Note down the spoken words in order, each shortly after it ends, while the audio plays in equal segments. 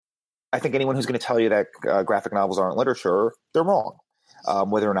I think anyone who's going to tell you that graphic novels aren't literature, they're wrong.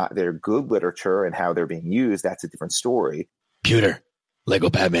 Whether or not they're good literature and how they're being used, that's a different story. Computer, Lego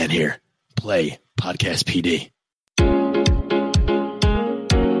Batman here. Play Podcast PD.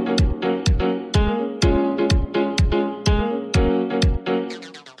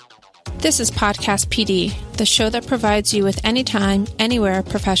 This is Podcast PD, the show that provides you with anytime, anywhere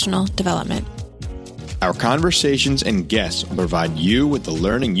professional development. Our conversations and guests will provide you with the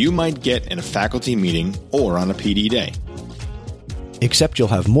learning you might get in a faculty meeting or on a PD day. Except you'll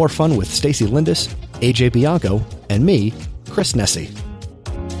have more fun with Stacy Lindis, AJ Bianco, and me, Chris Nessie.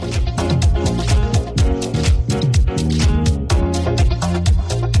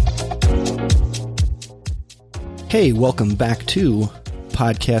 Hey, welcome back to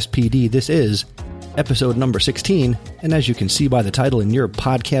Podcast PD. This is episode number 16, and as you can see by the title in your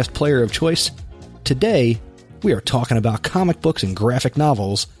podcast player of choice, today we are talking about comic books and graphic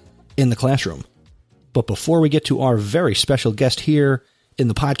novels in the classroom. But before we get to our very special guest here in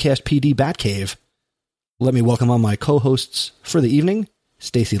the Podcast PD Batcave, let me welcome on my co-hosts for the evening,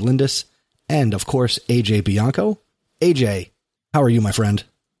 Stacy Lindis, and of course, AJ Bianco. AJ, how are you, my friend?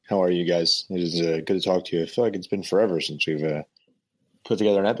 How are you guys? It is good to talk to you. I feel like it's been forever since we've put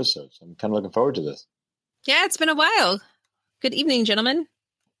together an episode. So I'm kind of looking forward to this. Yeah, it's been a while. Good evening, gentlemen.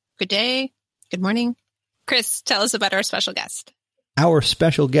 Good day. Good morning. Chris, tell us about our special guest. Our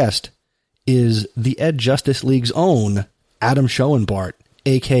special guest is the Ed Justice League's own Adam Schoenbart,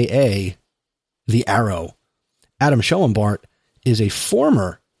 a.k.a. The Arrow. Adam Schoenbart is a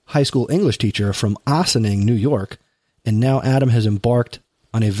former high school English teacher from Ossining, New York, and now Adam has embarked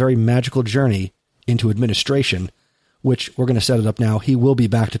on a very magical journey into administration, which we're going to set it up now. He will be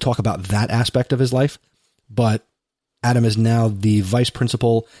back to talk about that aspect of his life, but Adam is now the vice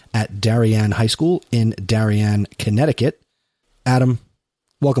principal at Darien High School in Darien, Connecticut. Adam,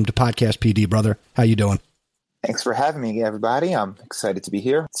 welcome to Podcast PD, brother. How you doing? Thanks for having me, everybody. I'm excited to be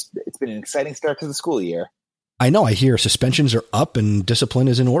here. It's been an exciting start to the school year. I know. I hear suspensions are up and discipline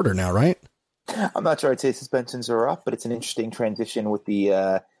is in order now, right? I'm not sure I'd say suspensions are up, but it's an interesting transition with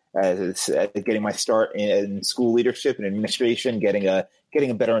the getting my start in school leadership and administration, getting a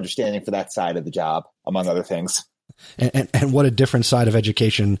better understanding for that side of the job, among other things. And what a different side of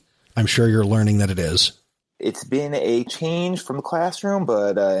education I'm sure you're learning that it is. It's been a change from the classroom,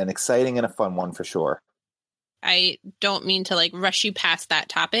 but an exciting and a fun one for sure. I don't mean to rush you past that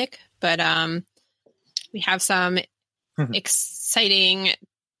topic, but we have some exciting,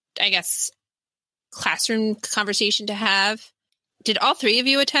 I guess, classroom conversation to have. Did all three of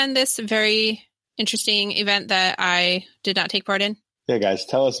you attend this very interesting event that I did not take part in? Yeah, guys,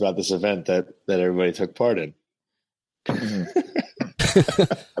 tell us about this event that everybody took part in.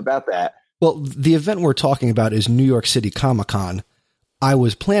 About that. Well, the event we're talking about is New York City Comic Con. I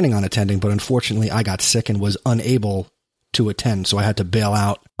was planning on attending, but unfortunately I got sick and was unable to attend, so I had to bail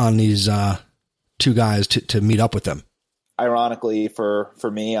out on these two guys to meet up with them. Ironically, for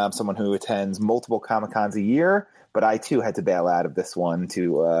me, I'm someone who attends multiple Comic-Cons a year, but I too had to bail out of this one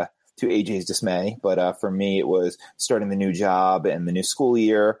to AJ's dismay. But for me, it was starting the new job and the new school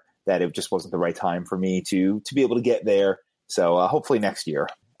year that it just wasn't the right time for me to be able to get there. So hopefully next year.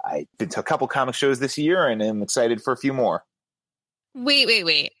 I've been to a couple comic shows this year and I'm excited for a few more.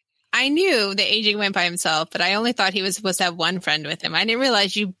 Wait. I knew that AJ went by himself, but I only thought he was supposed to have one friend with him. I didn't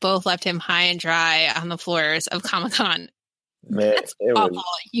realize you both left him high and dry on the floors of Comic-Con. That's awful.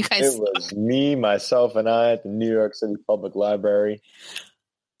 You guys. It was me, myself, and I at the New York City Public Library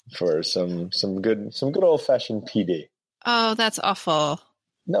for some good old fashioned PD. Oh, that's awful.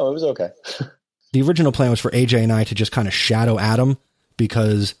 No, it was okay. The original plan was for AJ and I to just kind of shadow Adam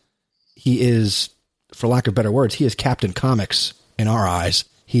because he is, for lack of better words, he is Captain Comics in our eyes.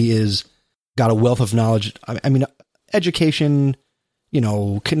 He is got a wealth of knowledge. I mean, education,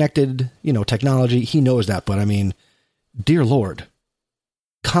 connected, technology. He knows that, but I mean, dear Lord,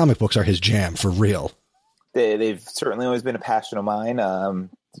 comic books are his jam for real. They've certainly always been a passion of mine.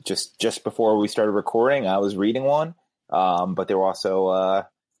 Just before we started recording, I was reading one, but they were also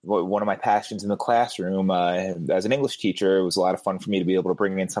one of my passions in the classroom. As an English teacher, it was a lot of fun for me to be able to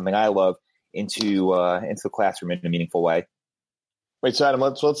bring in something I love into the classroom in a meaningful way. Wait, so Adam,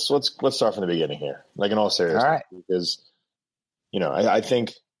 let's start from the beginning here, in all seriousness, all right. Because I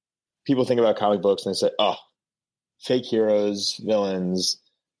think people think about comic books and they say, "Oh, fake heroes, villains,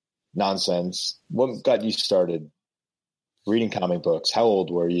 nonsense." What got you started reading comic books? How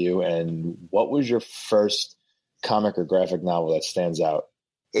old were you, and what was your first comic or graphic novel that stands out?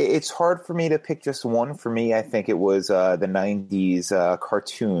 It's hard for me to pick just one. For me, I think it was the 90s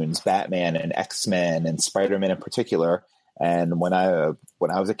cartoons, Batman and X-Men and Spider-Man in particular. And when I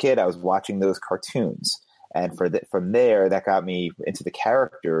was a kid, I was watching those cartoons, and from there, that got me into the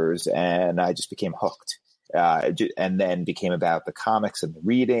characters, and I just became hooked. And then became about the comics and the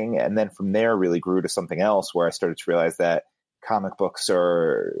reading, and then from there really grew to something else where I started to realize that comic books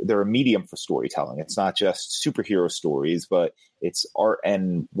they're a medium for storytelling. It's not just superhero stories, but it's art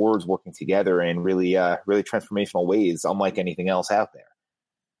and words working together in really transformational ways, unlike anything else out there.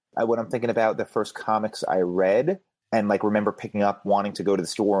 When I'm thinking about the first comics I read and like remember picking up, wanting to go to the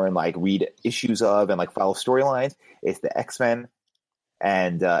store and like read issues of and like follow storylines, it's the X-Men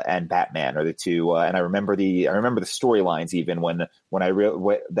and Batman are the two. And I remember the storylines even when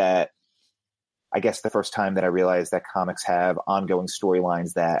that. I guess the first time that I realized that comics have ongoing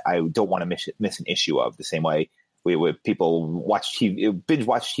storylines that I don't want to miss an issue of, the same way people binge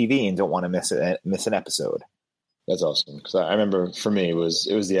watch TV and don't want to miss an episode. That's awesome. Because I remember for me, it was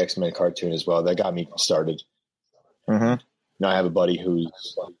the X-Men cartoon as well that got me started. Mm-hmm. Now I have a buddy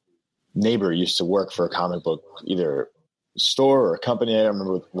whose neighbor used to work for a comic book, either store or a company. I don't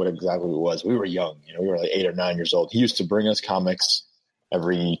remember what exactly it was. We were young, we were like 8 or 9 years old. He used to bring us comics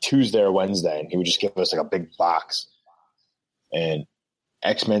every Tuesday or Wednesday, and he would just give us like a big box. And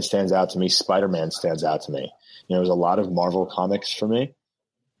X-Men stands out to me. Spider-Man stands out to me. There's a lot of Marvel comics for me.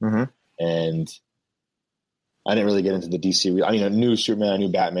 Mm-hmm. And I didn't really get into the DC. I knew Superman, I knew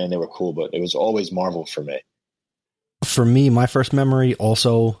Batman. They were cool, but it was always Marvel for me. For me, my first memory,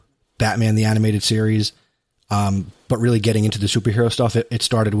 also Batman, the animated series. But really getting into the superhero stuff, it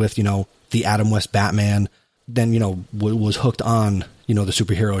started with, the Adam West Batman. Then, was hooked on, the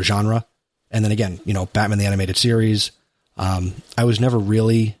superhero genre. And then again, Batman, the animated series. I was never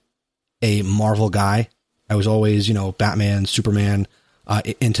really a Marvel guy. I was always, Batman, Superman,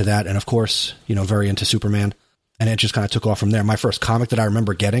 into that. And of course, very into Superman. And it just kind of took off from there. My first comic that I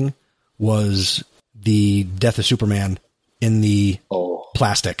remember getting was the Death of Superman in the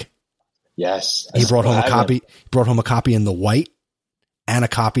plastic. Yes. He brought home a copy in the white and a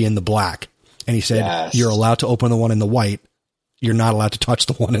copy in the black. And he said, You're allowed to open the one in the white. You're not allowed to touch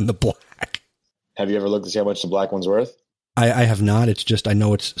the one in the black. Have you ever looked to see how much the black one's worth? I have not. It's just, I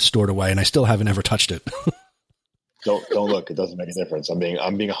know it's stored away and I still haven't ever touched it. Don't look. It doesn't make a difference. I'm being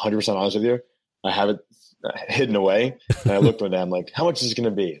 100% honest with you. I have it hidden away. And I looked one day, I'm like, how much is it going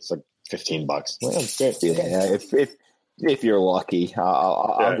to be? It's like $15. Well, that's great. Yeah. If you're lucky,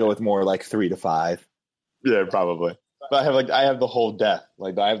 I'll go with more like 3 to 5. Yeah, probably. But I have the whole death.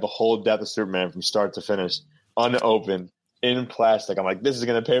 I have the whole Death of Superman from start to finish, unopened, in plastic. I'm like, this is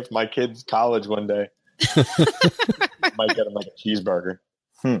going to pay for my kids' college one day. Might get them like a cheeseburger.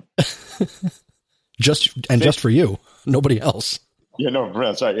 Just for you, nobody else. Yeah, no,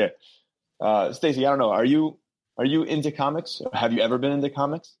 that's right. Yeah, Stacey, I don't know. Are you into comics? Have you ever been into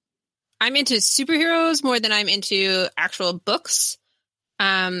comics? I'm into superheroes more than I'm into actual books.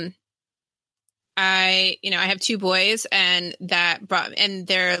 I have 2 boys, and that brought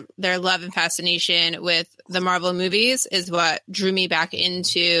their love and fascination with the Marvel movies is what drew me back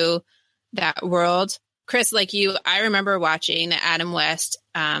into that world. Chris, like you, I remember watching the Adam West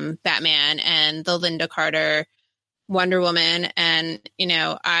Batman and the Linda Carter Wonder Woman, and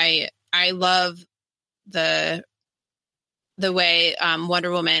I love the way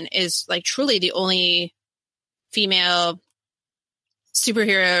Wonder Woman is like truly the only female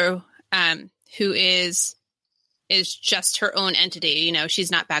superhero who is just her own entity.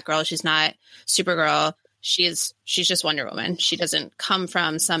 She's not Batgirl, she's not Supergirl, she's just Wonder Woman. She doesn't come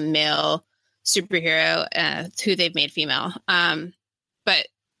from some male superhero who they've made female. But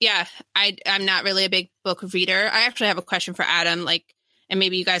yeah, I'm not really a big book reader. I actually have a question for Adam, and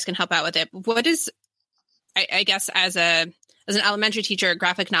maybe you guys can help out with it. What is, I guess as an elementary teacher,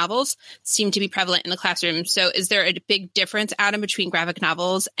 graphic novels seem to be prevalent in the classroom. So is there a big difference, Adam, between graphic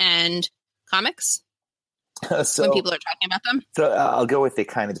novels and comics when people are talking about them? So I'll go with it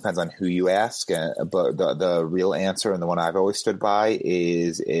kind of depends on who you ask, but the real answer and the one I've always stood by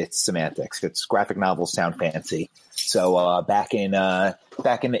is it's semantics. It's graphic novels sound fancy. So back in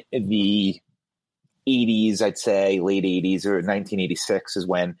the 80s, I'd say late 80s or 1986 is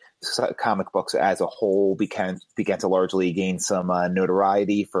when comic books as a whole began to largely gain some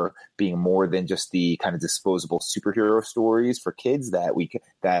notoriety for being more than just the kind of disposable superhero stories for kids that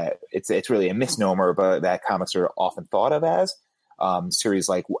it's really a misnomer, but that comics are often thought of as. Series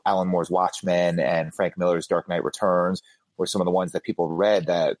like Alan Moore's Watchmen and Frank Miller's Dark Knight Returns were some of the ones that people read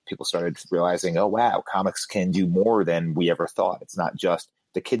that people started realizing, oh wow, comics can do more than we ever thought. It's not just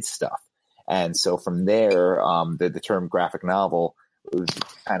the kids stuff. And so from there, the term graphic novel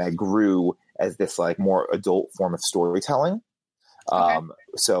kind of grew as this like more adult form of storytelling.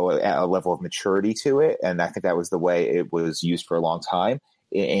 So a level of maturity to it. And I think that was the way it was used for a long time.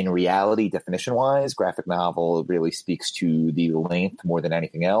 In reality, definition-wise, graphic novel really speaks to the length more than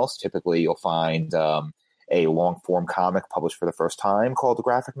anything else. Typically, you'll find a long-form comic published for the first time called a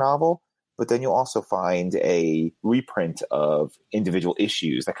graphic novel, but then you'll also find a reprint of individual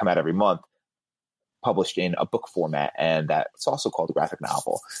issues that come out every month published in a book format, and that's also called a graphic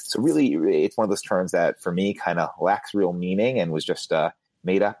novel. So really, it's one of those terms that, for me, kind of lacks real meaning and was just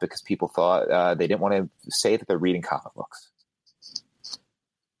made up because people thought they didn't want to say that they're reading comic books.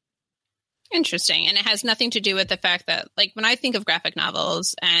 Interesting. And it has nothing to do with the fact that, like, when I think of graphic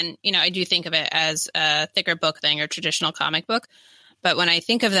novels, and, you know, I do think of it as a thicker book than your traditional comic book. But when I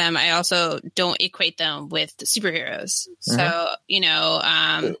think of them, I also don't equate them with superheroes. Mm-hmm. So, you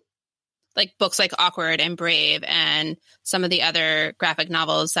know, like books like Awkward and Brave and some of the other graphic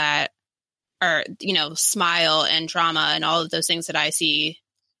novels that are, you know, Smile and Drama and all of those things that I see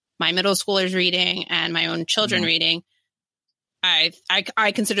my middle schoolers reading and my own children reading.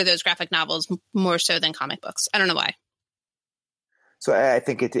 I consider those graphic novels more so than comic books. I don't know why. So I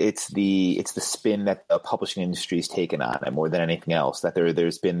think it's the spin that the publishing industry has taken on it more than anything else. That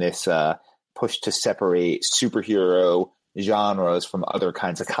there's been this push to separate superhero genres from other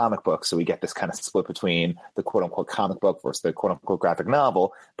kinds of comic books. So we get this kind of split between the quote unquote comic book versus the quote unquote graphic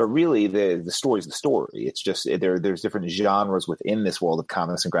novel. But really, the story is the story. It's just there's different genres within this world of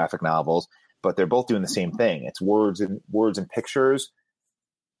comics and graphic novels, but they're both doing the same thing. It's words and pictures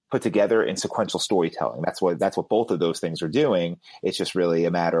put together in sequential storytelling. That's what both of those things are doing. It's just really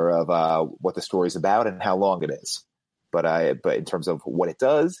a matter of what the story's about and how long it is. But in terms of what it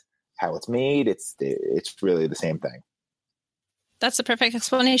does, how it's made, it's really the same thing. That's the perfect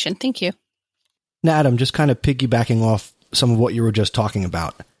explanation. Thank you. Now, Adam, just kind of piggybacking off some of what you were just talking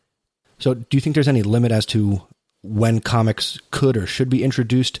about. So do you think there's any limit as to when comics could or should be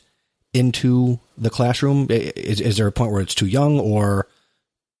introduced into the classroom? Is there a point where it's too young, or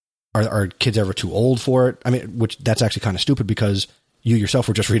are kids ever too old for it? I mean, which that's actually kind of stupid because you yourself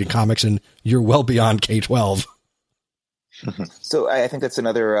were just reading comics and you're well beyond K-12. So I think that's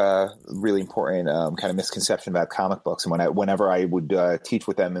another really important kind of misconception about comic books. And whenever I would teach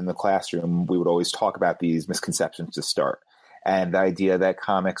with them in the classroom, we would always talk about these misconceptions to start. And the idea that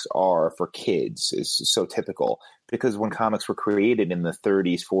comics are for kids is so typical because when comics were created in the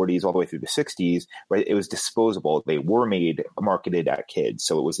 30s, 40s, all the way through the 60s, right, it was disposable. They were marketed at kids.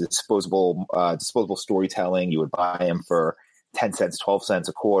 So it was disposable storytelling. You would buy them for 10 cents, 12 cents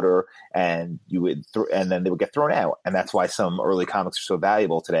a quarter, and and then they would get thrown out. And that's why some early comics are so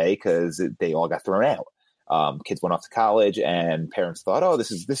valuable today, because they all got thrown out. Kids went off to college and parents thought, oh,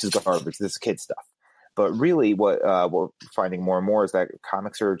 this is garbage. This is kid stuff. But really what we're finding more and more is that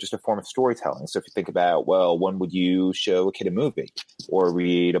comics are just a form of storytelling. So if you think about, well, when would you show a kid a movie or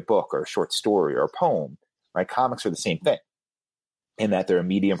read a book or a short story or a poem, right? Comics are the same thing in that they're a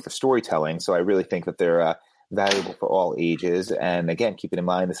medium for storytelling. So I really think that they're valuable for all ages. And again, keeping in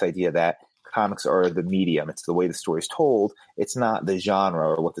mind this idea that comics are the medium. It's the way the story is told. It's not the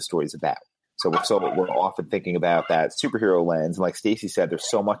genre or what the story is about. So we're often thinking about that superhero lens. And like Stacey said, there's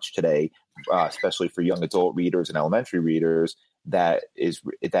so much today, especially for young adult readers and elementary readers, that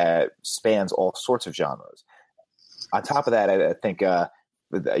spans all sorts of genres. On top of that, I think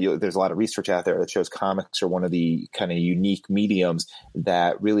there's a lot of research out there that shows comics are one of the kind of unique mediums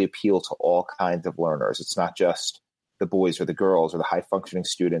that really appeal to all kinds of learners. It's not just the boys or the girls or the high functioning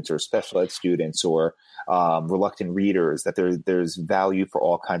students or special ed students or reluctant readers, that there's value for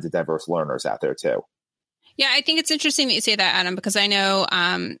all kinds of diverse learners out there too. Yeah, I think it's interesting that you say that, Adam, because I know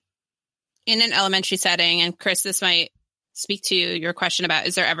in an elementary setting, and Chris, this might speak to your question about,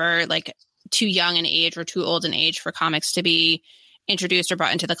 is there ever like too young an age or too old an age for comics to be introduced or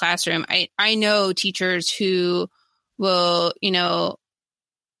brought into the classroom? I know teachers who will,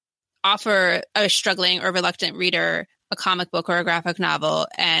 offer a struggling or reluctant reader a comic book or a graphic novel,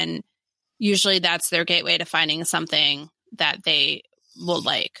 and usually that's their gateway to finding something that they will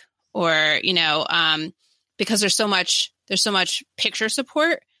like, or because there's so much picture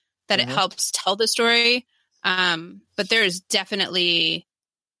support that it helps tell the story. But there's definitely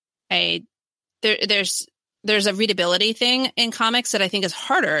there's a readability thing in comics that I think is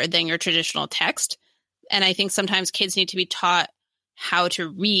harder than your traditional text. And I think sometimes kids need to be taught how to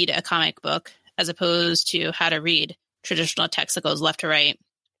read a comic book as opposed to how to read traditional text that goes left to right.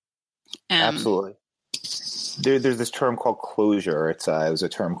 Absolutely. There's this term called closure. It was a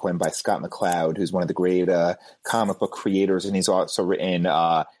term coined by Scott McCloud, who's one of the great comic book creators, and he's also written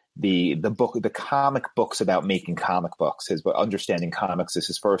the comic books about making comic books. His Understanding Comics is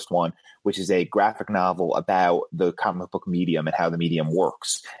his first one, which is a graphic novel about the comic book medium and how the medium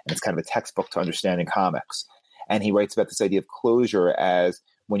works. And it's kind of a textbook to understanding comics. And he writes about this idea of closure as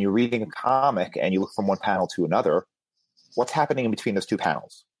when you're reading a comic and you look from one panel to another, what's happening in between those two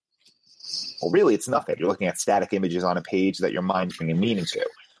panels? Well, really, it's nothing. You're looking at static images on a page that your mind's bringing meaning to.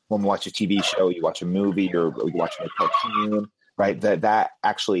 When we watch a TV show, you watch a movie, or you watch a cartoon, right? That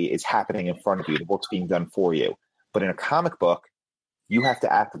actually is happening in front of you. The work's being done for you. But in a comic book, you have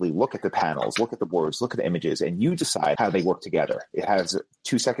to actively look at the panels, look at the words, look at the images, and you decide how they work together. It has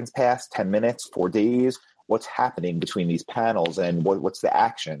 2 seconds pass, 10 minutes, 4 days. What's happening between these panels and what's the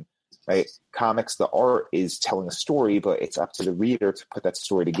action, right? Comics, the art is telling a story, but it's up to the reader to put that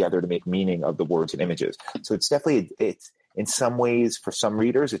story together to make meaning of the words and images. So it's definitely, it's in some ways, for some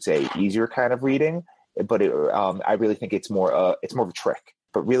readers, it's a easier kind of reading, but I really think it's more of a trick.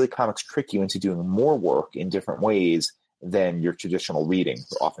 But really, comics trick you into doing more work in different ways than your traditional reading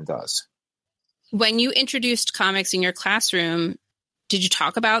often does. When you introduced comics in your classroom, did you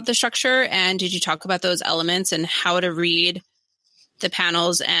talk about the structure, and did you talk about those elements and how to read the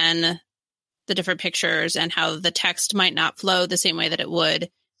panels and the different pictures and how the text might not flow the same way that it would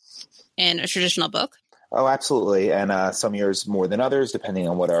in a traditional book? Oh, absolutely. And some years more than others, depending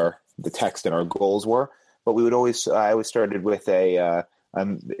on what the text and our goals were. But I always started with a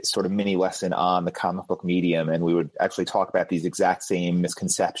sort of mini lesson on the comic book medium, and we would actually talk about these exact same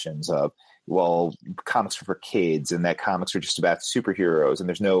misconceptions of, well, comics are for kids, and that comics are just about superheroes, and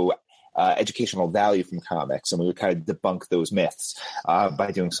there's no educational value from comics. And we would kind of debunk those myths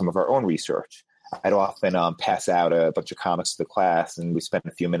by doing some of our own research. I'd often pass out a bunch of comics to the class, and we spend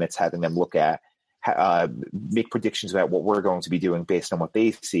a few minutes having them look at, make predictions about what we're going to be doing based on what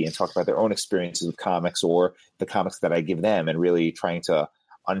they see, and talk about their own experiences with comics or the comics that I give them, and really trying to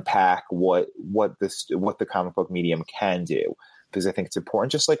unpack what the comic book medium can do. Because I think it's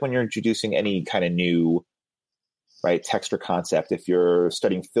important, just like when you're introducing any kind of new, right, text or concept. If you're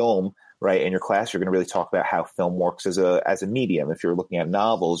studying film, right, in your class, you're going to really talk about how film works as a medium. If you're looking at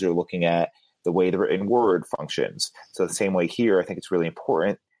novels, you're looking at the way the written word functions. So the same way here, I think it's really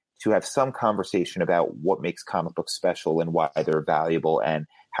important to have some conversation about what makes comic books special and why they're valuable and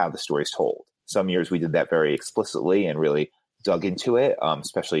how the story is told. Some years we did that very explicitly and really dug into it,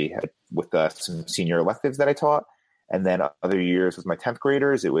 especially with some senior electives that I taught. And then other years with my 10th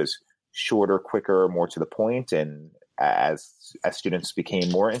graders, it was shorter, quicker, more to the point. And as students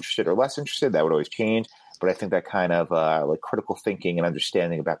became more interested or less interested, that would always change. But I think that kind of like critical thinking and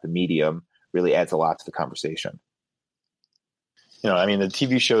understanding about the medium really adds a lot to the conversation. You know, I mean, the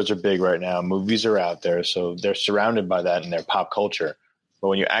TV shows are big right now. Movies are out there, so they're surrounded by that in their pop culture. But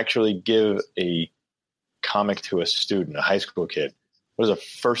when you actually give a comic to a student, a high school kid, what is the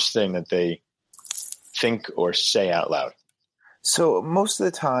first thing that they think or say out loud? So most of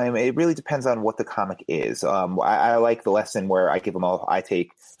the time, it really depends on what the comic is. I like the lesson where I give them all. I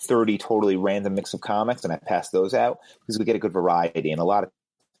take 30 totally random mix of comics and I pass those out because we get a good variety. And a lot of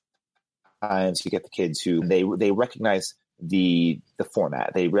times, you get the kids who they recognize the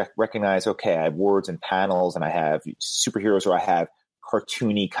format. They recognize, okay, I have words and panels, and I have superheroes, or I have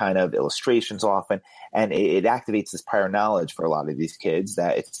cartoony kind of illustrations often, and it activates this prior knowledge for a lot of these kids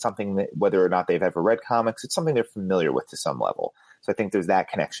that it's something that, whether or not they've ever read comics, it's something they're familiar with to some level. So I think there's that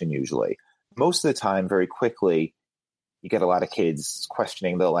connection usually. Most of the time, very quickly, you get a lot of kids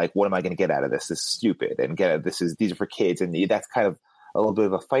questioning, they're like, what am I going to get out of this? This is stupid, and these are for kids, and that's kind of a little bit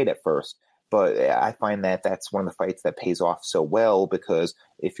of a fight at first. But I find that that's one of the fights that pays off so well, because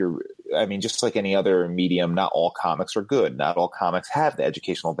just like any other medium, not all comics are good. Not all comics have the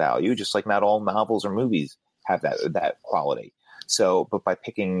educational value, just like not all novels or movies have that quality. So, but by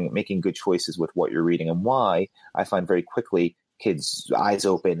making good choices with what you're reading and why, I find very quickly kids' eyes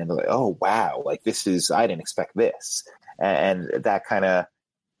open and they're like, oh, wow, like I didn't expect this. And that kind of,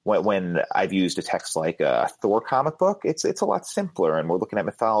 when I've used a text like a Thor comic book, it's a lot simpler, and we're looking at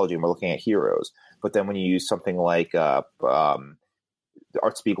mythology and we're looking at heroes. But then when you use something like Art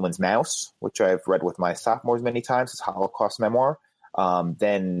Spiegelman's Mouse, which I've read with my sophomores many times, it's a Holocaust memoir,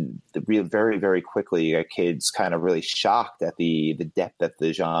 then very, very quickly, kids kind of really shocked at the depth that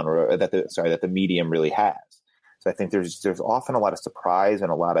the genre, that the medium really has. So I think there's often a lot of surprise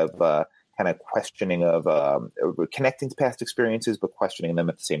and a lot of kind of questioning of connecting to past experiences, but questioning them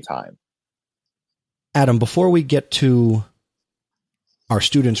at the same time. Adam, before we get to our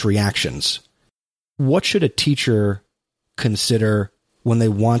students' reactions, what should a teacher consider when they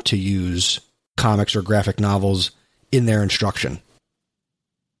want to use comics or graphic novels in their instruction?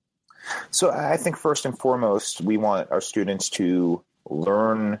 So I think first and foremost, we want our students to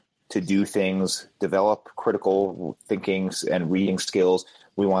learn to do things, develop critical thinking and reading skills.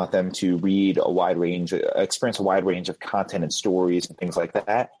 We want them to read experience a wide range of content and stories and things like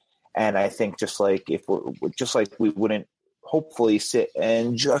that. And I think just like we wouldn't hopefully sit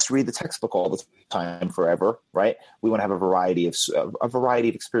and just read the textbook all the time forever, right? We want to have a variety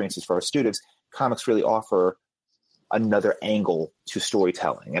of experiences for our students. Comics really offer another angle to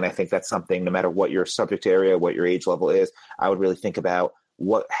storytelling. And I think that's something, no matter what your subject area, what your age level is, I would really think about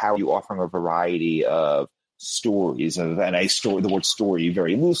how are you offering a variety of stories, and the word story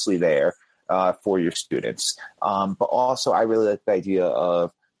very loosely there for your students. But also I really like the idea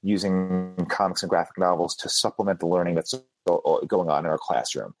of using comics and graphic novels to supplement the learning that's going on in our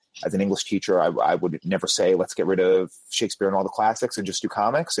classroom. As an English teacher, I would never say, let's get rid of Shakespeare and all the classics and just do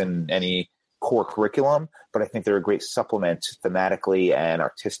comics and any core curriculum, but I think they're a great supplement thematically and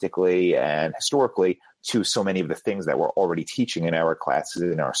artistically and historically to so many of the things that we're already teaching in our classes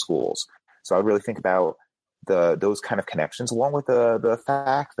in our schools. So I really think about those kind of connections, along with the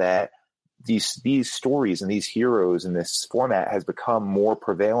fact that these stories and these heroes in this format has become more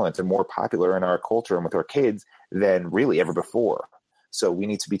prevalent and more popular in our culture and with our kids than really ever before. So we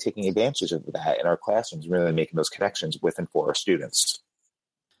need to be taking advantage of that in our classrooms, really making those connections with and for our students.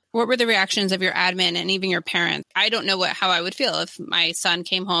 What were the reactions of your admin and even your parents? I don't know how I would feel if my son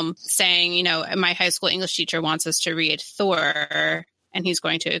came home saying, my high school English teacher wants us to read Thor, and he's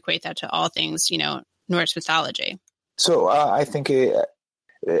going to equate that to all things, Norse mythology. So I think, to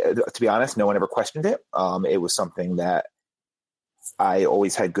be honest, no one ever questioned it. It was something that I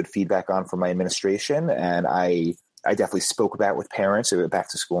always had good feedback on from my administration, and I definitely spoke about with parents.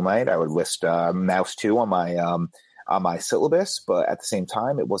 Back to school night, I would list Mouse 2 on my syllabus, but at the same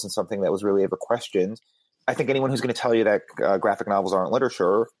time, it wasn't something that was really ever questioned. I think anyone who's going to tell you that graphic novels aren't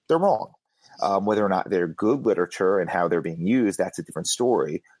literature, they're wrong. Whether or not they're good literature and how they're being used, that's a different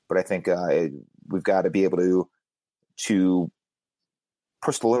story. But I think we've got to be able to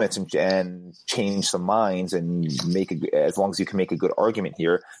push the limits and change some minds and as long as you can make a good argument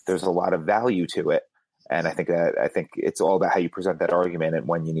here, there's a lot of value to it. And I think it's all about how you present that argument and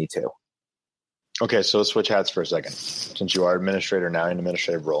when you need to. Okay, so let's switch hats for a second. Since you are administrator now in an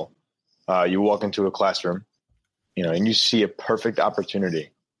administrative role, you walk into a classroom, and you see a perfect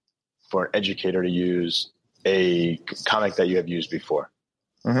opportunity for an educator to use a comic that you have used before.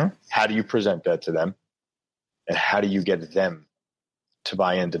 Mm-hmm. How do you present that to them? And how do you get them to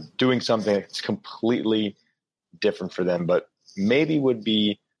buy into doing something that's completely different for them, but maybe would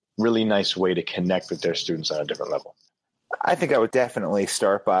be a really nice way to connect with their students on a different level? I think I would definitely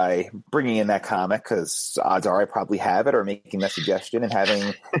start by bringing in that comic, because odds are I probably have it, or making that suggestion and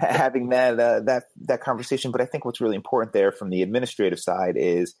having that conversation. But I think what's really important there from the administrative side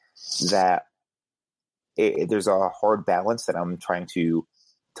is that there's a hard balance that I'm trying to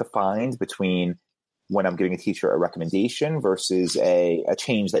find between when I'm giving a teacher a recommendation versus a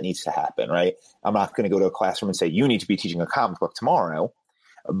change that needs to happen, right? I'm not going to go to a classroom and say, you need to be teaching a comic book tomorrow.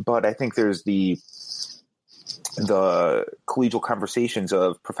 But I think there's the collegial conversations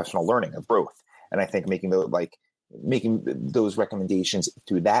of professional learning, of growth. And I think making those recommendations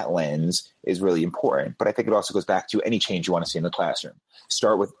through that lens is really important. But I think it also goes back to any change you want to see in the classroom.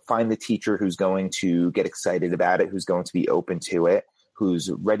 Find the teacher who's going to get excited about it, who's going to be open to it,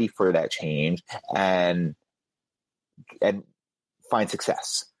 who's ready for that change, and find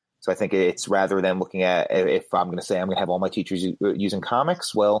success. So I think it's, rather than looking at, if I'm going to say I'm going to have all my teachers using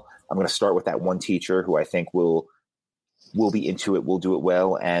comics, well, I'm going to start with that one teacher who I think will be into it, will do it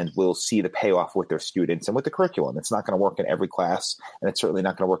well, and will see the payoff with their students and with the curriculum. It's not going to work in every class, and it's certainly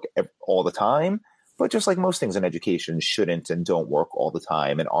not going to work all the time. But just like most things in education shouldn't and don't work all the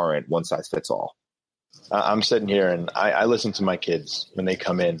time and aren't one size fits all. I'm sitting here and I listen to my kids when they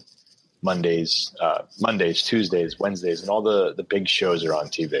come in Mondays, Tuesdays, Wednesdays, and all the big shows are on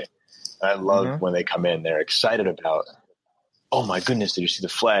TV. And I love when they come in, they're excited about, oh my goodness, did you see The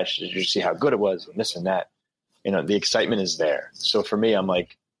Flash? Did you see how good it was? And this and that. The excitement is there. So for me, I'm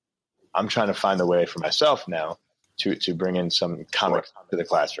trying to find a way for myself now to bring in some comics to the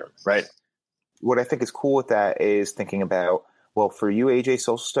classroom, right? What I think is cool with that is thinking about, well, for you, AJ,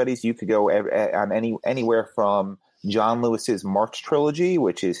 social studies, you could go on anywhere from John Lewis's March trilogy,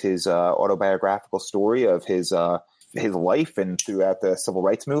 which is his autobiographical story of his life and throughout the civil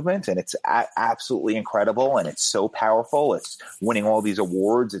rights movement. And it's absolutely incredible. And it's so powerful. It's winning all these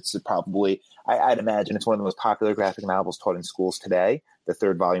awards. It's probably, I'd imagine it's one of the most popular graphic novels taught in schools today. The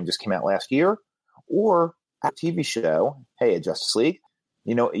third volume just came out last year. Or a TV show, Justice League.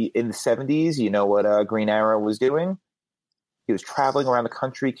 In the 70s, what Green Arrow was doing? He was traveling around the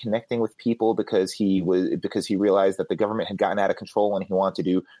country, connecting with people because he realized that the government had gotten out of control, and he wanted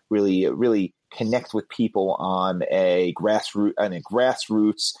to really connect with people on a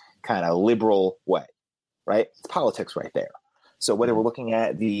grassroots kind of liberal way. Right? It's politics right there. So whether we're looking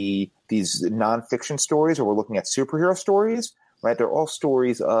at these nonfiction stories or we're looking at superhero stories, right? They're all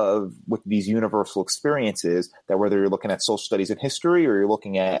stories with these universal experiences that whether you're looking at social studies and history or you're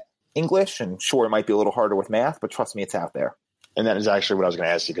looking at English, and sure, it might be a little harder with math, but trust me, it's out there. And that is actually what I was going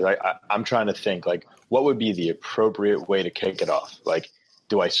to ask you, because I'm trying to think, like, what would be the appropriate way to kick it off? Like,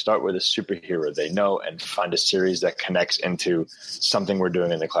 do I start with a superhero they know and find a series that connects into something we're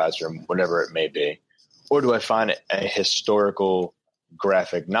doing in the classroom, whatever it may be? Or do I find a historical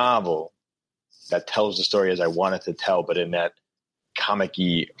graphic novel that tells the story as I want it to tell, but in that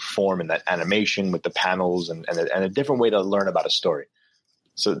comic-y form and that animation with the panels and a different way to learn about a story?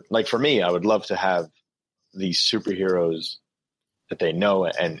 So, like, for me, I would love to have these superheroes that they know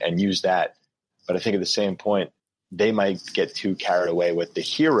and use that. But I think at the same point, they might get too carried away with the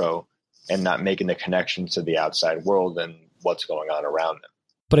hero and not making the connection to the outside world and what's going on around them.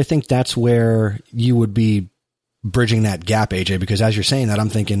 But I think that's where you would be bridging that gap, AJ, because as you're saying that, I'm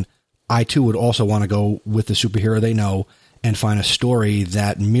thinking I too would also want to go with the superhero they know and find a story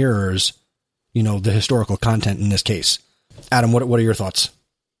that mirrors, the historical content in this case. Adam, what are your thoughts?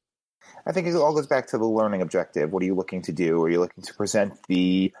 I think it all goes back to the learning objective. What are you looking to do? Are you looking to present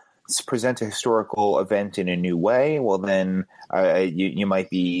a historical event in a new way? Well, then you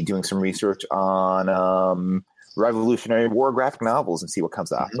might be doing some research on Revolutionary War graphic novels and see what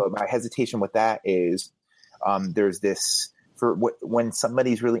comes up. Mm-hmm. But my hesitation with that is there's this when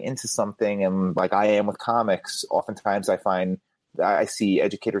somebody's really into something, and like I am with comics, oftentimes I see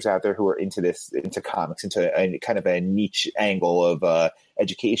educators out there who are into comics, into a kind of a niche angle of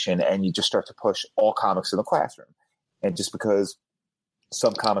education, and you just start to push all comics in the classroom. And just because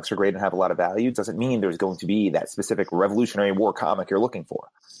some comics are great and have a lot of value doesn't mean there's going to be that specific Revolutionary War comic you're looking for.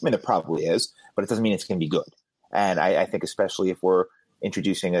 I mean, there probably is, but it doesn't mean it's going to be good. And I think especially if we're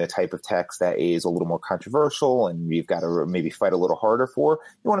introducing a type of text that is a little more controversial and you've got to maybe fight a little harder for,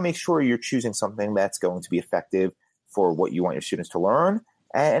 you want to make sure you're choosing something that's going to be effective for what you want your students to learn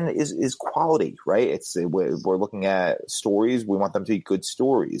and is quality, right? We're looking at stories. We want them to be good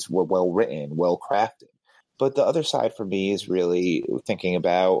stories, well written, well crafted. But the other side for me is really thinking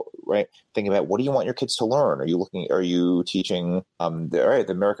about what do you want your kids to learn? Are you teaching the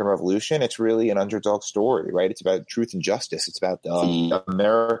American Revolution? It's really an underdog story, right? It's about truth and justice. It's about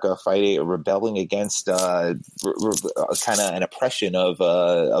America rebelling against kind of an oppression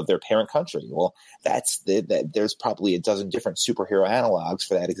of their parent country. Well, there's probably a dozen different superhero analogs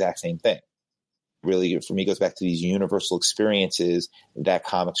for that exact same thing. Really, for me, it goes back to these universal experiences that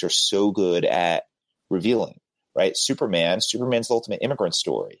comics are so good at revealing, right? Superman's the ultimate immigrant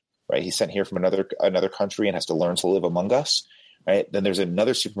story, right? He's sent here from another country and has to learn to live among us, right? Then there's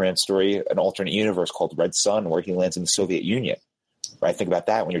another Superman story, an alternate universe called Red Sun, where he lands in the Soviet Union, right? Think about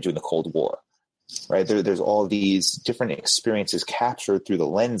that when you're doing the Cold War, right? There's all these different experiences captured through the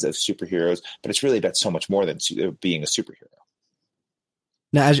lens of superheroes, but it's really about so much more than being a superhero.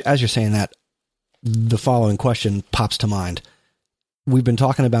 Now, as you're saying that, the following question pops to mind. We've been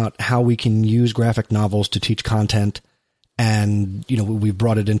talking about how we can use graphic novels to teach content, and we've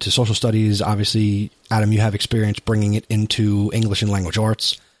brought it into social studies. Obviously, Adam, you have experience bringing it into English and language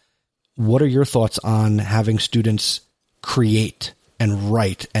arts. What are your thoughts on having students create and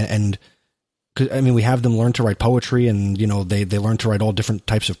write? And we have them learn to write poetry, and they learn to write all different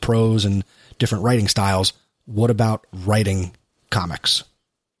types of prose and different writing styles. What about writing comics?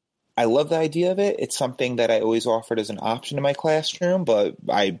 I love the idea of it. It's something that I always offered as an option in my classroom, but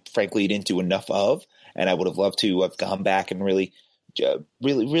I frankly didn't do enough of, and I would have loved to have gone back and really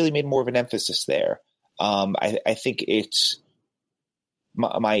made more of an emphasis there. I think it's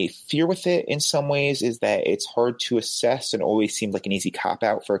my fear with it in some ways is that it's hard to assess and always seemed like an easy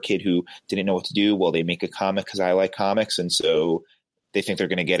cop-out for a kid who didn't know what to do. Well, they make a comic because I like comics, and so they think they're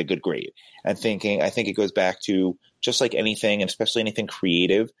going to get a good grade. I think it goes back to just like anything, and especially anything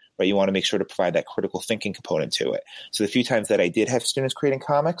creative, right? You want to make sure to provide that critical thinking component to it. So the few times that I did have students creating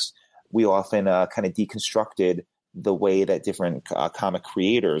comics, we often kind of deconstructed the way that different comic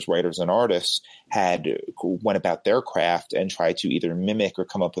creators, writers, and artists went about their craft and tried to either mimic or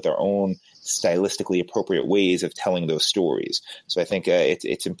come up with their own stylistically appropriate ways of telling those stories. So I think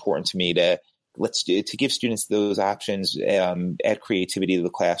it's important to me to give students those options, add creativity to the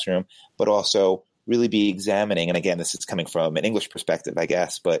classroom, but also really be examining, and again, this is coming from an English perspective, I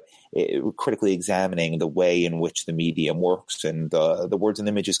guess, but critically examining the way in which the medium works and the words and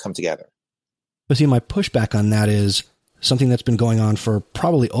images come together. But see, my pushback on that is something that's been going on for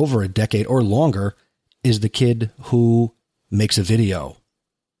probably over a decade or longer is the kid who makes a video,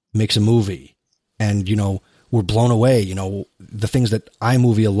 makes a movie, and, you know, we're blown away, you know, the things that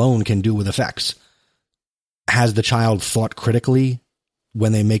iMovie alone can do with effects. Has the child thought critically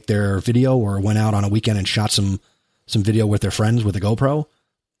when they make their video, or went out on a weekend and shot some video with their friends with a GoPro?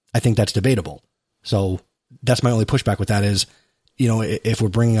 I think that's debatable. So that's my only pushback with that is, you know, if we're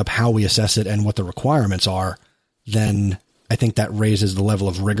bringing up how we assess it and what the requirements are, then I think that raises the level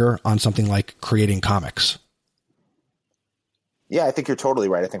of rigor on something like creating comics. Yeah, I think you're totally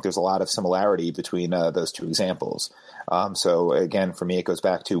right. I think there's a lot of similarity between those two examples. So again, for me, it goes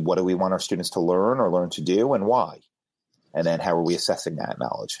back to what do we want our students to learn or learn to do, and why? And then how are we assessing that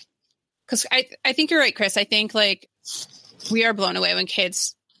knowledge? Because I think you're right, Chris. I think like we are blown away when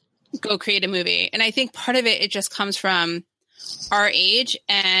kids go create a movie. And I think part of it just comes from our age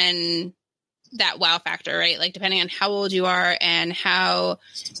and that wow factor, right? Like depending on how old you are and how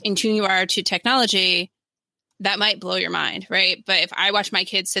in tune you are to technology, that might blow your mind, right? But if I watch my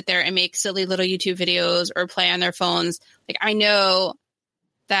kids sit there and make silly little YouTube videos or play on their phones, like I know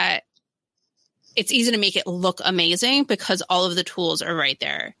that it's easy to make it look amazing because all of the tools are right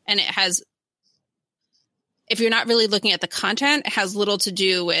there. And it has, if you're not really looking at the content, it has little to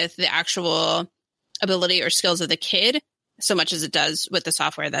do with the actual ability or skills of the kid so much as it does with the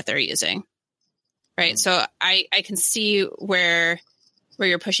software that they're using. Right. So I can see where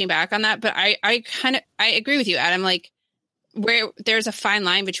you're pushing back on that, but I agree with you, Adam. Like where there's a fine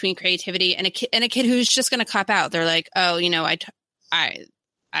line between creativity and a kid who's just going to cop out. They're like, oh, you know, I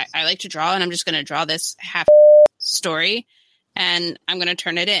like to draw and I'm just going to draw this half story and I'm going to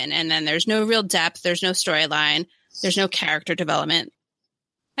turn it in. And then there's no real depth. There's no storyline. There's no character development.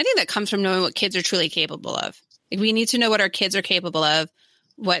 I think that comes from knowing what kids are truly capable of. Like we need to know what our kids are capable of,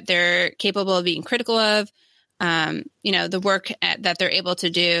 what they're capable of being critical of, you know, the work that they're able to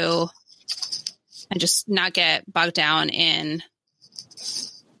do, and just not get bogged down in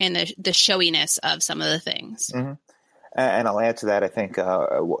the showiness of some of the things. Mm-hmm. And I'll add to that. I think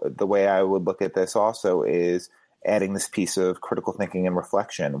the way I would look at this also is adding this piece of critical thinking and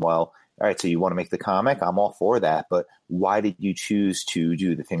reflection. Well, all right, so you want to make the comic? I'm all for that. But why did you choose to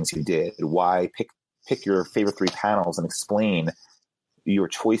do the things you did? Why pick your favorite 3 panels and explain your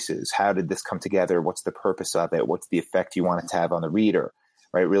choices? How did this come together? What's the purpose of it? What's the effect you want it to have on the reader?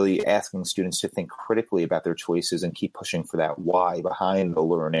 Right? Really asking students to think critically about their choices and keep pushing for that why behind the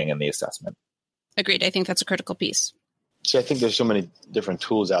learning and the assessment. Agreed. I think that's a critical piece. See, I think there's so many different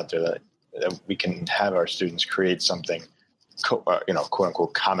tools out there that we can have our students create something, quote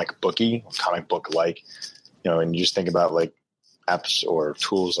unquote, comic booky, comic book like, you know, and you just think about like apps or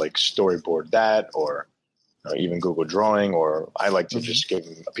tools like Storyboard that, or even Google Drawing, or I like to just give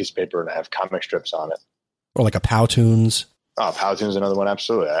them a piece of paper and have comic strips on it. Or like a Powtoons. Oh, Powtoons is another one.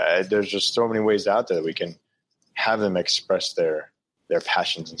 Absolutely. There's just so many ways out there that we can have them express their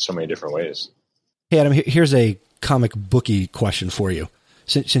passions in so many different ways. Hey, Adam, here's a comic booky question for you.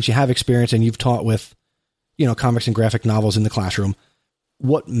 Since you have experience and you've taught with, you know, comics and graphic novels in the classroom,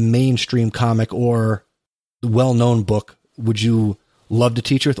 what mainstream comic or well-known book would you love to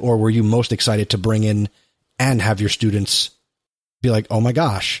teach with, or were you most excited to bring in and have your students be like, oh my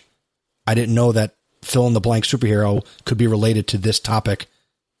gosh, I didn't know that fill in the blank superhero could be related to this topic.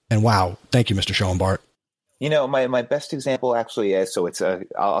 And wow, thank you, Mr. Schoenbart. You know, my best example actually is, so it's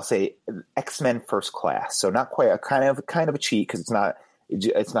I'll say X-Men First Class. So not quite a kind of a cheat because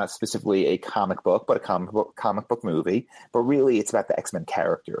it's not specifically a comic book, but a comic book movie. But really, it's about the X-Men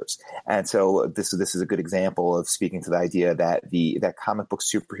characters. And so this is a good example of speaking to the idea that that comic book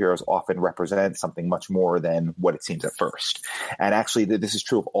superheroes often represent something much more than what it seems at first. And actually, this is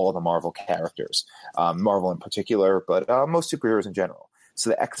true of all the Marvel characters, Marvel in particular, but most superheroes in general.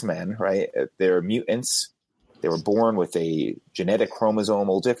 So the X-Men, right? They're mutants. They were born with a genetic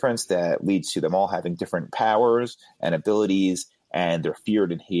chromosomal difference that leads to them all having different powers and abilities, and they're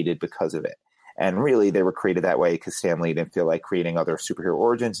feared and hated because of it. And really, they were created that way because Stan Lee didn't feel like creating other superhero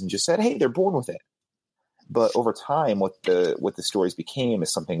origins and just said, hey, they're born with it. But over time, what the stories became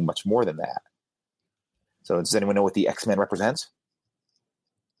is something much more than that. So does anyone know what the X-Men represents?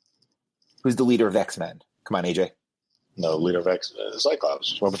 Who's the leader of X-Men? Come on, AJ. No, leader of X,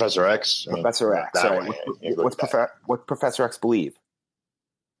 Cyclops. Well, Professor X. Professor X. Sorry. What's Professor X believe?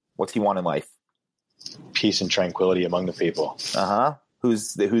 What's he want in life? Peace and tranquility among the people.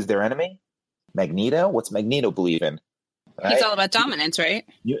 Who's their enemy? Magneto. What's Magneto believe in? Right? He's all about dominance, right?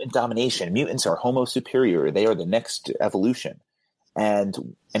 Mutant domination. Mutants are Homo superior. They are the next evolution. And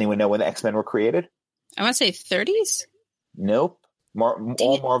anyone know when the X-Men were created? I want to say 30s. Nope.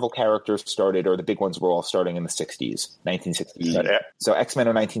 All Marvel characters started, or the big ones were all starting in the 60s, 1960s. So X-Men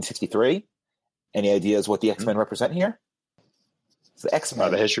are 1963. Any ideas what the X-Men represent here? So the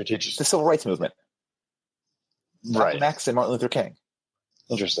X-Men, the history teachers, the Civil Rights Movement, right? Max and Martin Luther King.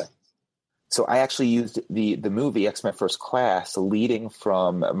 Interesting. So I actually used the movie X-Men First Class, leading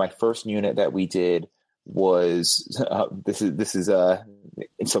from my first unit that we did was this is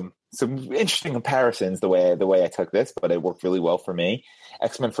some interesting comparisons the way I took this, but it worked really well for me.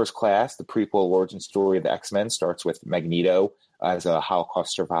 X-Men First Class, the prequel origin story of the X-Men, starts with Magneto as a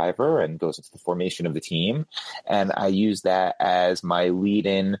Holocaust survivor and goes into the formation of the team, and I use that as my lead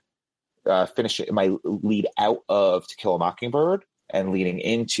out of To Kill a Mockingbird and leading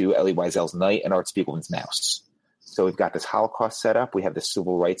into Elie Wiesel's Night and Art Spiegelman's Mouse. So we've got this Holocaust set up. We have the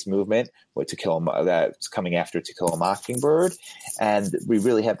civil rights movement that's coming after To Kill a Mockingbird. And we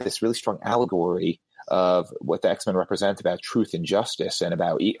really have this really strong allegory of what the X-Men represent about truth and justice and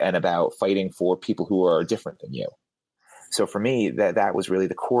about fighting for people who are different than you. So for me, that was really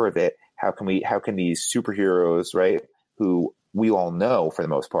the core of it. How can these superheroes, right, who we all know for the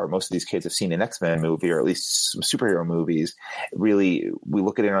most part, most of these kids have seen an X-Men movie or at least some superhero movies. Really, we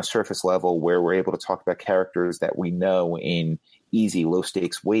look at it on a surface level where we're able to talk about characters that we know in easy, low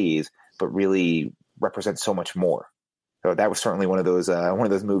stakes ways, but really represent so much more. So that was certainly one of those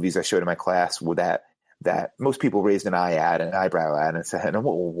movies I showed in my class with that most people raised an eyebrow at and said,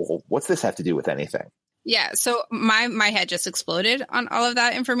 what's this have to do with anything? Yeah. So my head just exploded on all of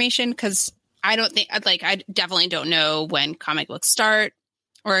that information because I definitely don't know when comic books start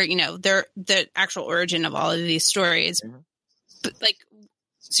or, the actual origin of all of these stories. Mm-hmm. But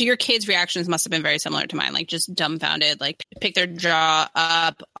so your kids' reactions must have been very similar to mine, just dumbfounded, pick their jaw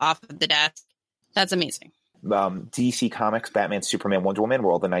up off of the desk. That's amazing. DC Comics, Batman, Superman, Wonder Woman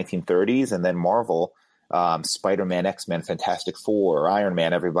were all the 1930s. And then Marvel, Spider-Man, X-Men, Fantastic Four, Iron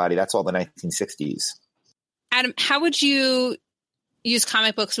Man, everybody, that's all the 1960s. Adam, how would you use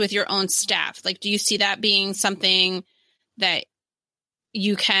comic books with your own staff? Do you see that being something that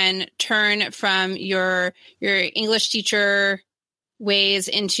you can turn from your English teacher ways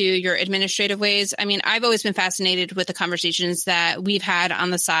into your administrative ways? I mean, I've always been fascinated with the conversations that we've had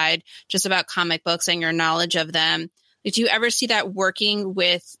on the side just about comic books and your knowledge of them. Do you ever see that working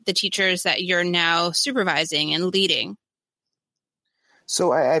with the teachers that you're now supervising and leading?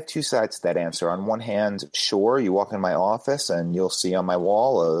 So I have two sides to that answer. On one hand, sure, you walk in my office and you'll see on my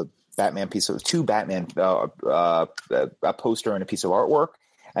wall a poster and a piece of artwork.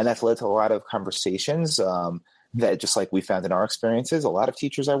 And that's led to a lot of conversations that, just like we found in our experiences, a lot of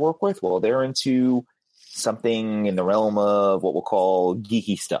teachers I work with, they're into something in the realm of what we'll call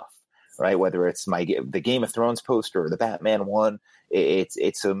geeky stuff, right? Whether it's the Game of Thrones poster or the Batman one,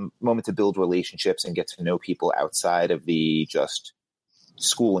 it's a moment to build relationships and get to know people outside of the just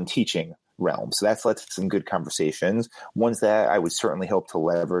school and teaching realm. So that's led to some good conversations, ones that I would certainly hope to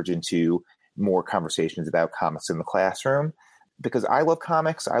leverage into more conversations about comics in the classroom, because I love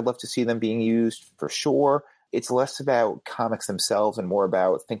comics. I love to see them being used for sure. It's less about comics themselves and more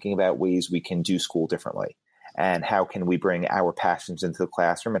about thinking about ways we can do school differently and how can we bring our passions into the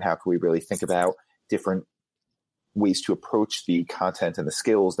classroom and how can we really think about different ways to approach the content and the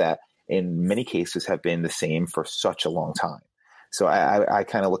skills that in many cases have been the same for such a long time. So I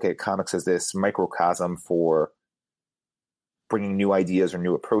kind of look at comics as this microcosm for bringing new ideas or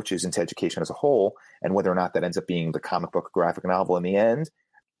new approaches into education as a whole, and whether or not that ends up being the comic book or graphic novel in the end,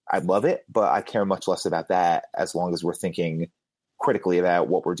 I love it, but I care much less about that as long as we're thinking critically about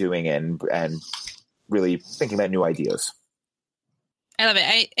what we're doing and really thinking about new ideas. I love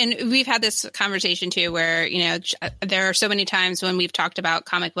it. And we've had this conversation too, where, there are so many times when we've talked about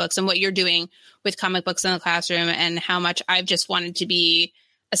comic books and what you're doing with comic books in the classroom and how much I've just wanted to be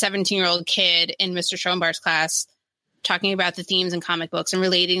a 17-year-old kid in Mr. Schoenbart's class, talking about the themes in comic books and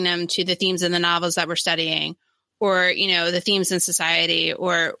relating them to the themes in the novels that we're studying, or, the themes in society,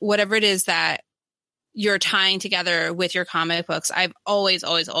 or whatever it is that you're tying together with your comic books. I've always,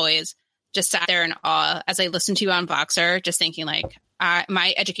 always, always just sat there in awe as I listened to you on Voxer, just thinking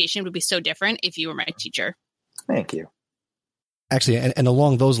my education would be so different if you were my teacher. Thank you. Actually, and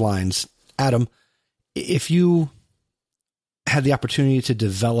along those lines, Adam, if you had the opportunity to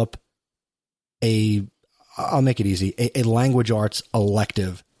develop I'll make it easy, a language arts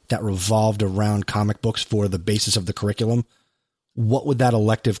elective that revolved around comic books for the basis of the curriculum, what would that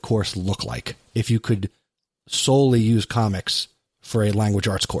elective course look like if you could solely use comics for a language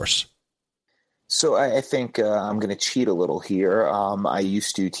arts course? So I think I'm going to cheat a little here. I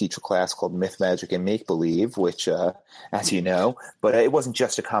used to teach a class called Myth, Magic, and Make-Believe, which, as you know, but it wasn't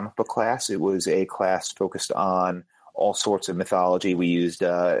just a comic book class. It was a class focused on all sorts of mythology. We used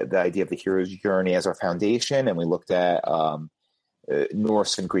the idea of the hero's journey as our foundation, and we looked at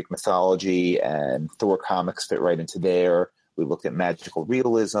Norse and Greek mythology, and Thor comics fit right into there. We looked at magical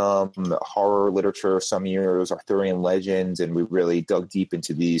realism, horror literature some years, Arthurian legends, and we really dug deep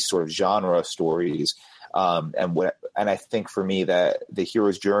into these sort of genre stories. And I think for me that the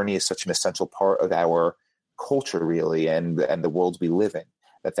hero's journey is such an essential part of our culture, really, and the worlds we live in.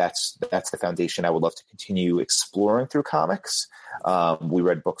 That's the foundation I would love to continue exploring through comics. We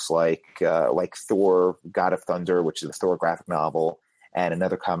read books like Thor, God of Thunder, which is a Thor graphic novel, and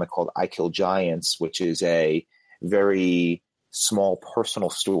another comic called I Kill Giants, which is a very small personal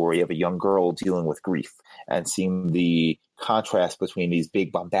story of a young girl dealing with grief and seeing the contrast between these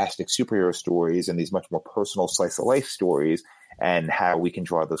big bombastic superhero stories and these much more personal slice of life stories, and how we can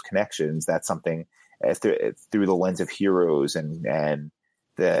draw those connections. That's something through the lens of heroes and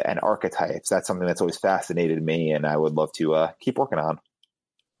archetypes. That's something that's always fascinated me, and I would love to keep working on.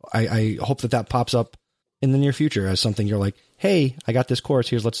 I hope that pops up in the near future as something you're like, hey, I got this course.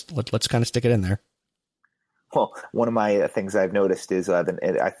 Here's let's kind of stick it in there. Well, one of my things I've noticed is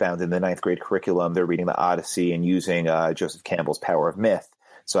I found in the 9th grade curriculum, they're reading the Odyssey and using Joseph Campbell's Power of Myth.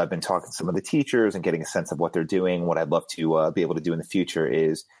 So I've been talking to some of the teachers and getting a sense of what they're doing. What I'd love to be able to do in the future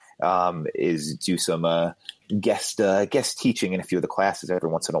is do some guest teaching in a few of the classes every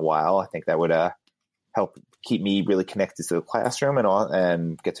once in a while. I think that would help keep me really connected to the classroom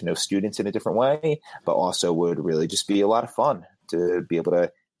and get to know students in a different way, but also would really just be a lot of fun to be able to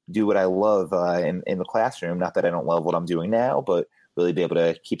do what I love in the classroom. Not that I don't love what I'm doing now, but really be able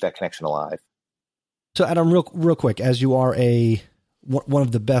to keep that connection alive. So Adam, real quick, as you are one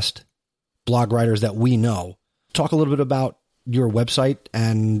of the best blog writers that we know, talk a little bit about your website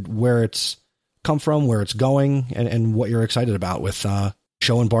and where it's come from, where it's going, and what you're excited about with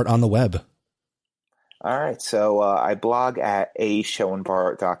Show and Bart on the web. All right. So I blog at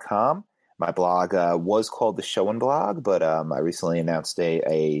ashowandbart.com. My blog was called the Show and Blog, but I recently announced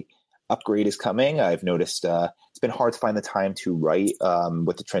a upgrade is coming. I've noticed it's been hard to find the time to write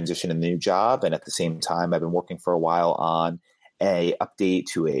with the transition in the new job, and at the same time, I've been working for a while on a update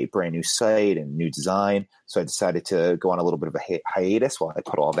to a brand new site and new design. So I decided to go on a little bit of a hiatus while I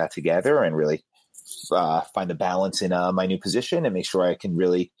put all that together and really find the balance in my new position and make sure I can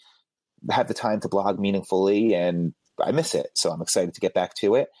really have the time to blog meaningfully. And I miss it, so I'm excited to get back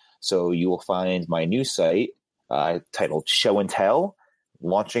to it. So you will find my new site titled Show and Tell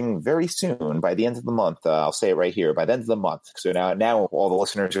launching very soon by the end of the month. I'll say it right here, by the end of the month. So now all the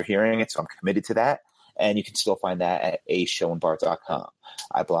listeners are hearing it, so I'm committed to that. And you can still find that at ashowandbart.com.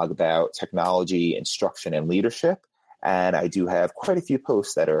 I blog about technology, instruction, and leadership. And I do have quite a few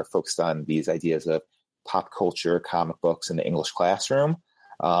posts that are focused on these ideas of pop culture, comic books, and the English classroom.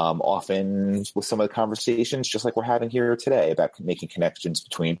 Often with some of the conversations, just like we're having here today, about making connections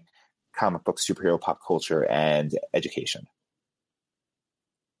between comic book, superhero, pop culture, and education.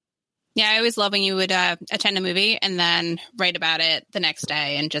 Yeah, I always love when you would attend a movie and then write about it the next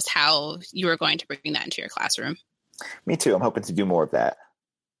day and just how you were going to bring that into your classroom. Me too. I'm hoping to do more of that.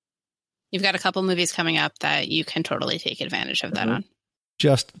 You've got a couple movies coming up that you can totally take advantage of that on.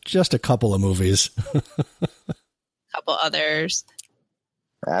 Just a couple of movies. Couple others.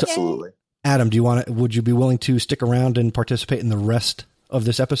 Absolutely. So, Adam, would you be willing to stick around and participate in the rest of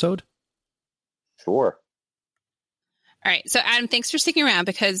this episode? Sure. All right. So, Adam, thanks for sticking around,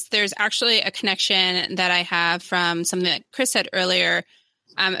 because there's actually a connection that I have from something that Chris said earlier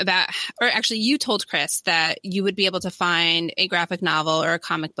you told Chris that you would be able to find a graphic novel or a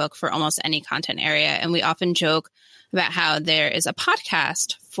comic book for almost any content area. And we often joke about how there is a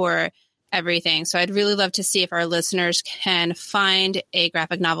podcast for everything. So I'd really love to see if our listeners can find a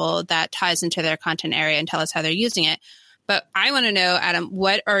graphic novel that ties into their content area and tell us how they're using it. But I want to know, Adam,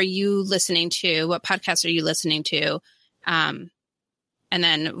 what are you listening to? What podcasts are you listening to? And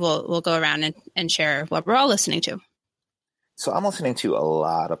then we'll go around and share what we're all listening to. So I'm listening to a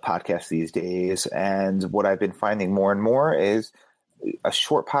lot of podcasts these days, and what I've been finding more and more is a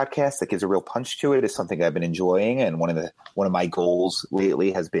short podcast that gives a real punch to it is something I've been enjoying. And one of my goals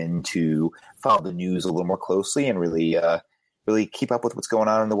lately has been to follow the news a little more closely and really keep up with what's going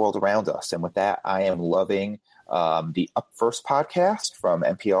on in the world around us. And with that, I am loving the Up First podcast from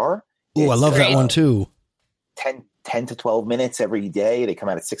NPR. Oh, I love that one too. 10 to 12 minutes every day. They come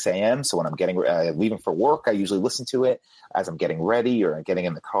out at 6 a.m. So when I'm leaving for work, I usually listen to it as I'm getting ready or getting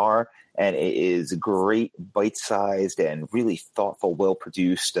in the car. And it is a great, bite-sized, and really thoughtful,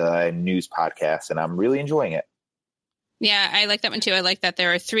 well-produced news podcast. And I'm really enjoying it. Yeah, I like that one too. I like that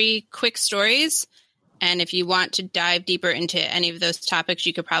there are 3 quick stories And if you want to dive deeper into any of those topics,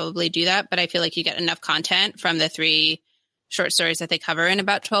 you could probably do that. But I feel like you get enough content from the 3 short stories that they cover in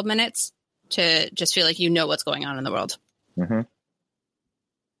about 12 minutes to just feel like you know what's going on in the world. Mm-hmm.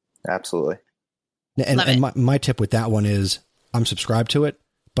 Absolutely. And my tip with that one is I'm subscribed to it,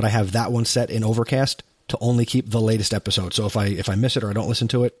 but I have that one set in Overcast to only keep the latest episode. So if I miss it or I don't listen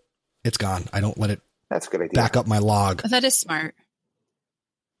to it, it's gone. I don't let it That's a good idea. back up my log. Oh, that is smart.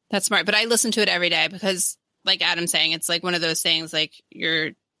 That's smart. But I listen to it every day because, like Adam's saying, it's like one of those things like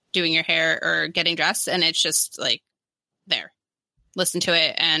you're doing your hair or getting dressed and it's just like there. Listen to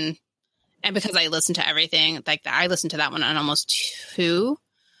it. And because I listen to everything, like I listened to that one on almost 2.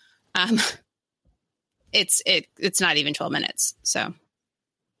 It's not even 12 minutes. So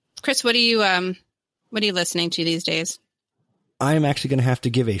Chris, what are you listening to these days? I'm actually going to have to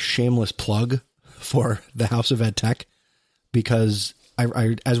give a shameless plug for the House of Ed Tech because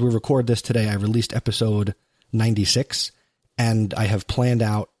I as we record this today, I released episode 96 and I have planned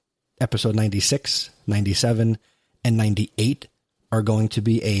out episode 96, 97, and 98 are going to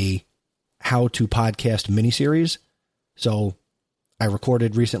be a how to podcast miniseries. So I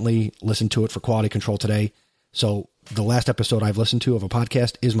recorded recently, listened to it for quality control today. So the last episode I've listened to of a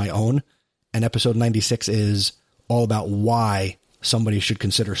podcast is my own. And episode 96 is all about why somebody should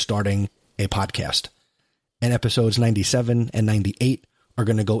consider starting a podcast. And episodes 97 and 98 are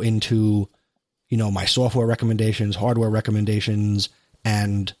going to go into, my software recommendations, hardware recommendations,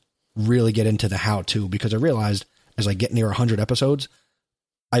 and really get into the how-to. Because I realized as I get near 100 episodes,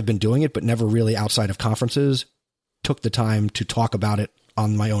 I've been doing it, but never really outside of conferences took the time to talk about it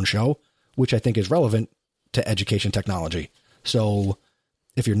on my own show, which I think is relevant to education technology. So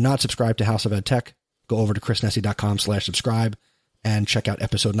if you're not subscribed to House of Ed Tech, go over to chrisnessy.com/subscribe and check out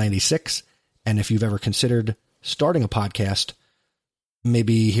episode 96. And if you've ever considered starting a podcast,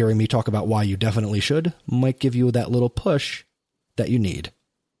 maybe hearing me talk about why you definitely should might give you that little push that you need.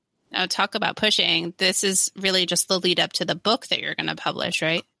 Now, talk about pushing. This is really just the lead up to the book that you're going to publish,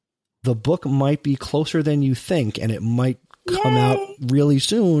 right? The book might be closer than you think, and it might come out really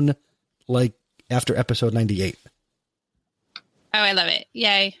soon, like after episode 98. Oh, I love it.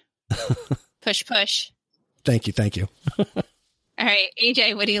 Yay. Push, push. Thank you. All right.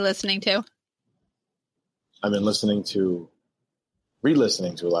 AJ, what are you listening to? I've been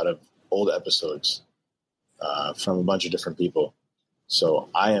re-listening to a lot of old episodes from a bunch of different people. So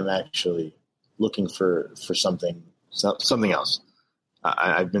I am actually looking for something else.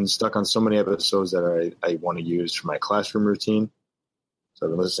 I've been stuck on so many episodes that I want to use for my classroom routine. So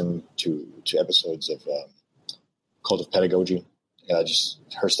I've been listening to episodes of Cult of Pedagogy.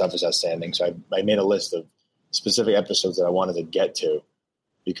 Her stuff is outstanding. So I made a list of specific episodes that I wanted to get to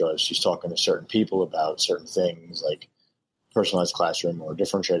because she's talking to certain people about certain things like personalized classroom or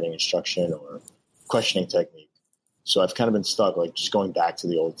differentiating instruction or questioning technique. So I've kind of been stuck, like just going back to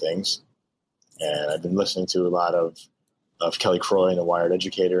the old things. And I've been listening to a lot of Kelly Croy and the Wired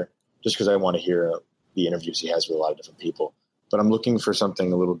Educator, just because I want to hear the interviews he has with a lot of different people. But I'm looking for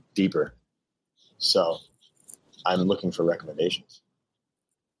something a little deeper. So I'm looking for recommendations.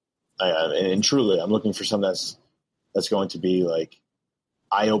 And truly, I'm looking for something that's going to be like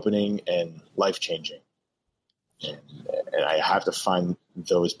eye-opening and life-changing. And I have to find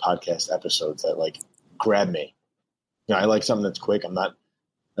those podcast episodes that like grab me. I like something that's quick. I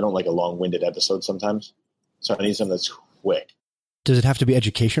don't like a long-winded episode sometimes. So I need something that's quick. Does it have to be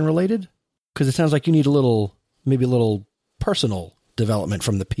education related? Because it sounds like you need maybe a little personal development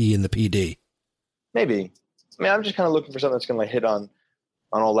from the P and the PD. Maybe. I'm just kind of looking for something that's going to hit on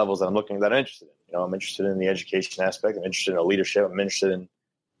all levels that I'm interested in. I'm interested in the education aspect. I'm interested in leadership. I'm interested in,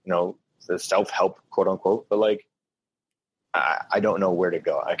 the self-help, quote unquote. But like, I don't know where to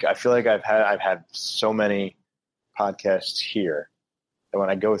go. I feel like I've had so many podcasts here that when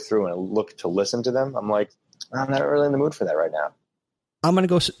I go through and look to listen to them, I'm like, I'm not really in the mood for that right now. I'm going to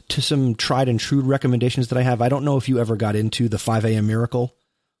go to some tried and true recommendations that I have. I don't know if you ever got into the 5 a.m. Miracle,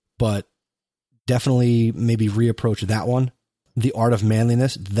 but definitely maybe reapproach that one. The Art of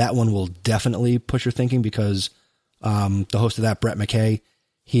Manliness, that one will definitely push your thinking because the host of that, Brett McKay,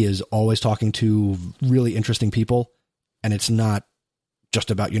 he is always talking to really interesting people, and it's not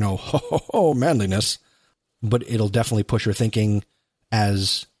just about, manliness, but it'll definitely push your thinking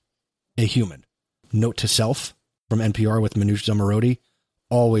as a human. Note to Self from NPR with Manoush Zomorodi,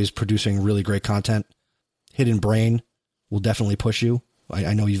 always producing really great content. Hidden Brain will definitely push you.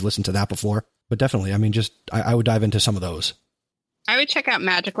 I know you've listened to that before, but definitely, I would dive into some of those. I would check out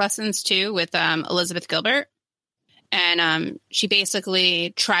Magic Lessons too with Elizabeth Gilbert. And she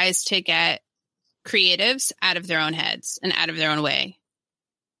basically tries to get creatives out of their own heads and out of their own way.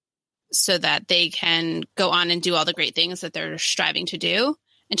 so that they can go on and do all the great things that they're striving to do.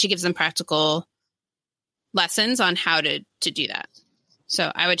 And she gives them practical lessons on how to do that.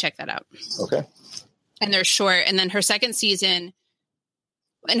 So I would check that out. Okay. And they're short. And then her second season,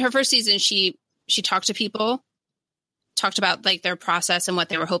 in her first season, she talked to people, talked about like their process and what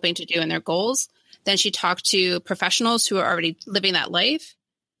they were hoping to do and their goals. Then she talked to professionals who are already living that life.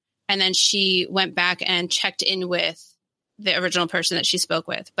 And then she went back and checked in with the original person that she spoke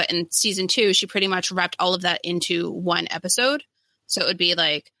with. But in season 2, she pretty much wrapped all of that into one episode. So it would be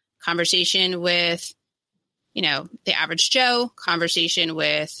like conversation with, you know, the average Joe, conversation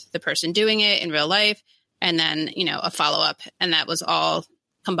with the person doing it in real life, and then, you know, a follow-up. And that was all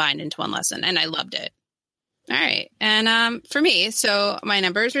combined into one lesson. And I loved it. All right. And for me, so my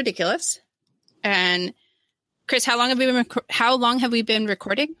number is ridiculous. And Chris, how long have we been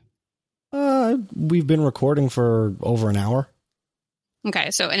recording? We've been recording for over an hour.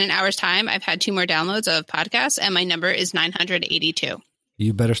 Okay. So in an hour's time, I've had 2 more downloads of podcasts, and my number is 982.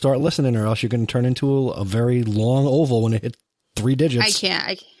 You better start listening, or else you're going to turn into a very long oval when it hits 3 digits.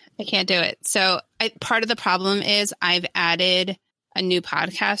 I can't do it. So part of the problem is I've added a new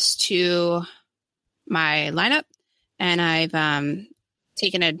podcast to my lineup, and I've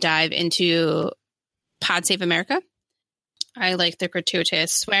taken a dive into Pod Save America. I like the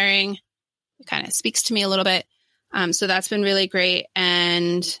gratuitous swearing. It kind of speaks to me a little bit. So that's been really great.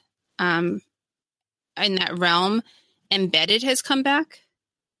 And in that realm, Embedded has come back,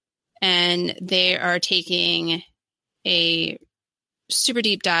 and they are taking a super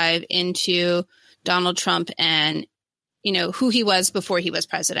deep dive into Donald Trump and, you know, who he was before he was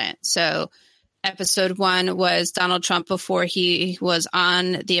president. So episode 1 was Donald Trump before he was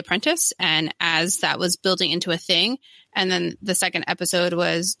on The Apprentice, and as that was building into a thing. And then the second episode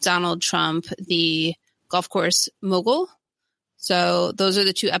was Donald Trump, the golf course mogul. So those are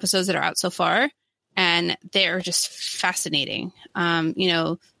the 2 episodes that are out so far, and they're just fascinating. You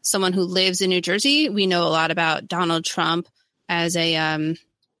know, someone who lives in New Jersey, we know a lot about Donald Trump as a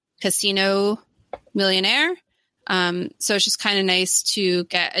casino millionaire. So it's just kind of nice to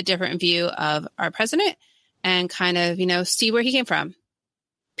get a different view of our president and kind of, you know, see where he came from.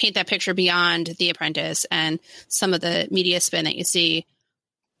 Paint that picture beyond The Apprentice and some of the media spin that you see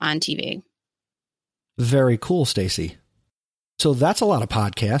on TV. Very cool, Stacey. So that's a lot of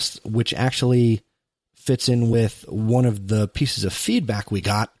podcasts, which actually fits in with one of the pieces of feedback we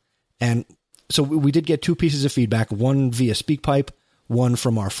got. And so we did get 2 pieces of feedback, one via SpeakPipe, one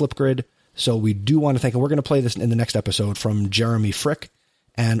from our Flipgrid. So we do want to thank, and we're going to play this in the next episode, from Jeremy Frick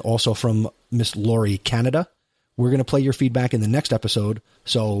and also from Miss Lori Canada. We're going to play your feedback in the next episode.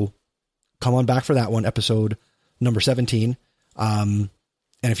 So come on back for that one, episode number 17. And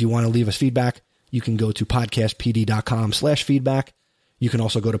if you want to leave us feedback, you can go to podcastpd.com/feedback. You can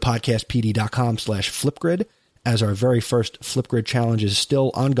also go to podcastpd.com/Flipgrid, as our very first Flipgrid challenge is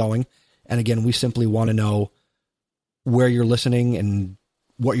still ongoing. And again, we simply want to know where you're listening and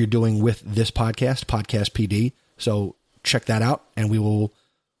what you're doing with this podcast, Podcast PD. So check that out, and we will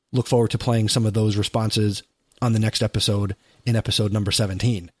look forward to playing some of those responses on the next episode, in episode number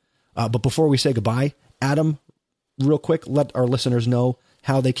 17. But before we say goodbye, Adam, real quick, let our listeners know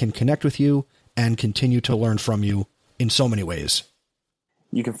how they can connect with you and continue to learn from you in so many ways.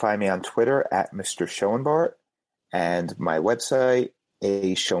 You can find me on Twitter at Mr. Schoenbart, and my website,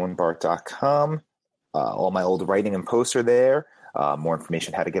 aschoenbart.com. All my old writing and posts are there. More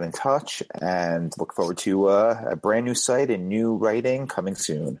information how to get in touch, and look forward to a brand new site and new writing coming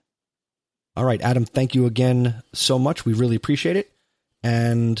soon. All right, Adam, thank you again so much. We really appreciate it.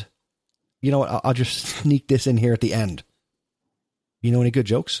 And you know what? I'll just sneak this in here at the end. You know any good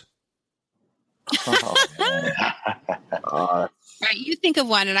jokes? Oh, All right, you think of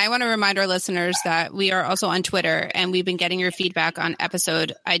one, and I want to remind our listeners that we are also on Twitter, and we've been getting your feedback on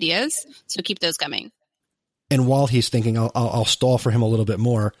episode ideas, so keep those coming. And while he's thinking, I'll stall for him a little bit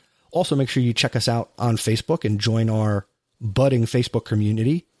more. Also, make sure you check us out on Facebook and join our budding Facebook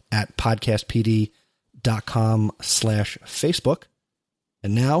community at podcastpd.com/Facebook.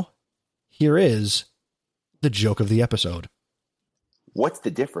 And now, here is the joke of the episode. What's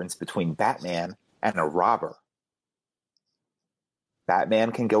the difference between Batman and a robber?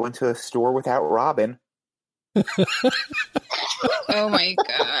 Batman can go into a store without robbing. Oh my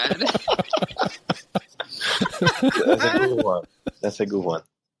God. That's a good one. That's a good one.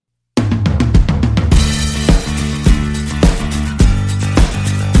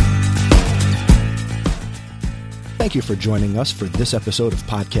 Thank you for joining us for this episode of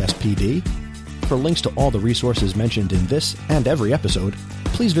Podcast PD. For links to all the resources mentioned in this and every episode,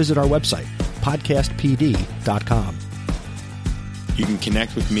 please visit our website, podcastpd.com. You can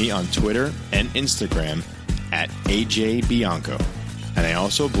connect with me on Twitter and Instagram at AJBianco, and I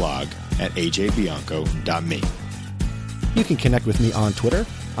also blog at ajbianco.me. You can connect with me on Twitter.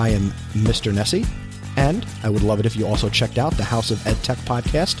 I am Mr. Nessie, and I would love it if you also checked out the House of EdTech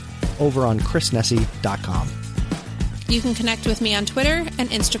podcast over on chrisnessie.com. You can connect with me on Twitter and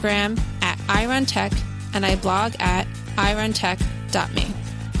Instagram at iRunTech, and I blog at iruntech.me.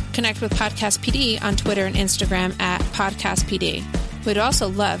 Connect with Podcast PD on Twitter and Instagram at podcastpd. We'd also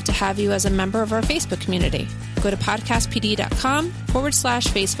love to have you as a member of our Facebook community. Go to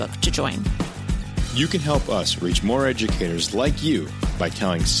podcastpd.com/Facebook to join. You can help us reach more educators like you by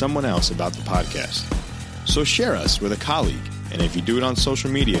telling someone else about the podcast. So share us with a colleague, and if you do it on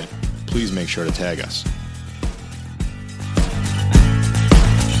social media, please make sure to tag us.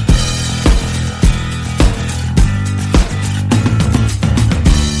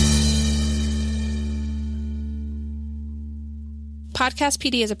 Podcast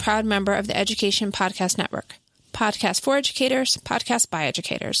PD is a proud member of the Education Podcast Network. Podcast for educators, podcast by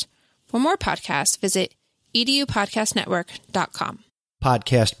educators. For more podcasts, visit edupodcastnetwork.com.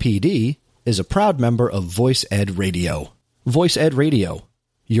 Podcast PD is a proud member of Voice Ed Radio. Voice Ed Radio.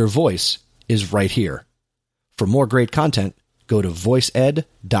 Your voice is right here. For more great content, go to voiceed.ca.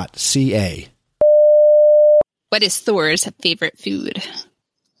 What is Thor's favorite food?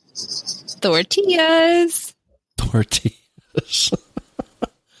 Tortillas. Tortillas.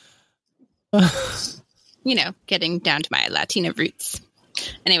 You know, getting down to my Latina roots.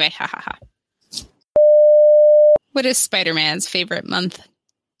 Anyway, ha ha ha. What is Spider-Man's favorite month?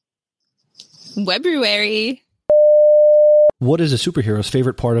 Webruary. What is a superhero's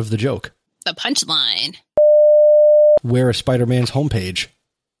favorite part of the joke? The punchline. Where is Spider-Man's homepage?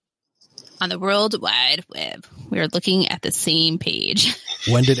 On the World Wide Web. We are looking at the same page.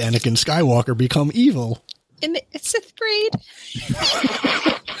 When did Anakin Skywalker become evil? In the 6th grade.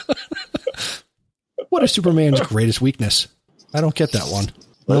 What is Superman's greatest weakness? I don't get that one.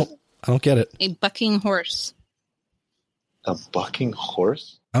 Nope, I don't get it. A bucking horse. A bucking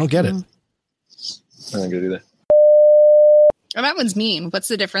horse? I don't get it. I'm not gonna do that. Oh, that one's mean. What's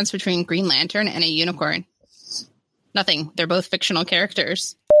the difference between Green Lantern and a unicorn? Nothing. They're both fictional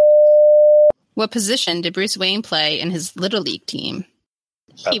characters. What position did Bruce Wayne play in his Little League team?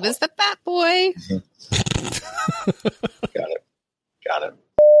 He was the Bat Boy. Got it.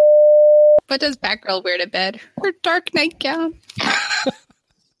 What does Batgirl wear to bed? Her dark nightgown.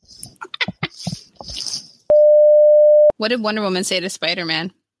 What did Wonder Woman say to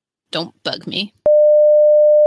Spider-Man? Don't bug me.